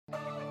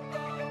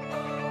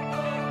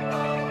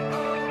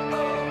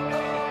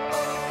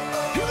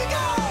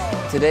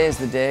Today is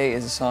the Day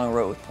is a song I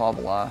wrote with Paul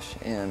Balash,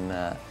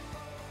 and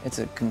it's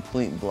a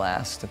complete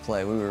blast to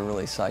play. We were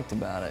really psyched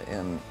about it,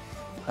 and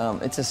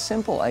it's a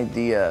simple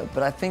idea,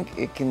 but I think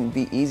it can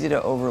be easy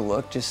to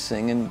overlook just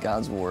singing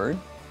God's Word.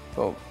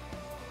 But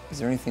is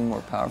there anything more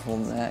powerful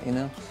than that, you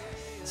know?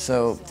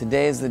 So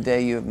today is the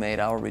day you have made,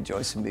 I will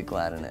rejoice and be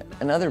glad in it.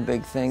 Another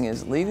big thing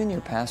is leaving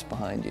your past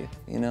behind you,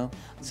 you know?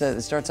 So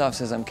it starts off,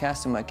 says, I'm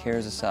casting my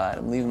cares aside,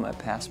 I'm leaving my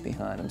past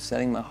behind, I'm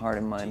setting my heart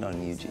and mind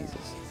on you,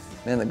 Jesus.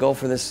 Man, the goal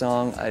for this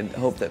song, I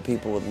hope that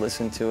people would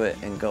listen to it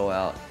and go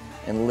out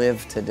and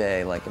live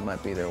today like it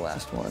might be their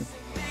last one.